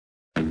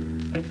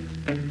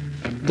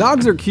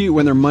Dogs are cute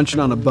when they're munching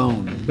on a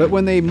bone, but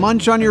when they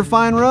munch on your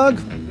fine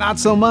rug, not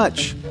so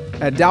much.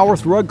 At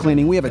Dalworth Rug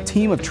Cleaning, we have a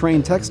team of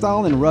trained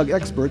textile and rug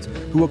experts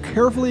who will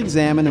carefully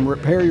examine and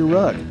repair your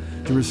rug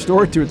to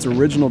restore it to its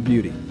original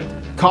beauty.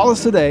 Call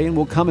us today and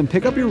we'll come and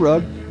pick up your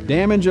rug,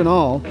 damage and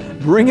all,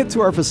 bring it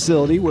to our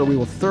facility where we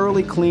will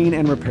thoroughly clean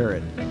and repair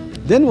it.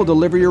 Then we'll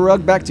deliver your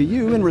rug back to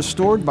you in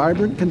restored,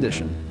 vibrant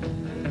condition.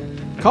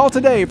 Call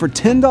today for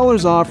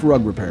 $10 off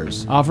rug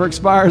repairs. Offer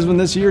expires when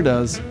this year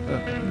does,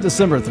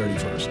 December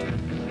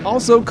 31st.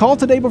 Also, call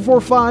today before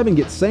 5 and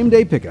get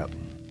same-day pickup.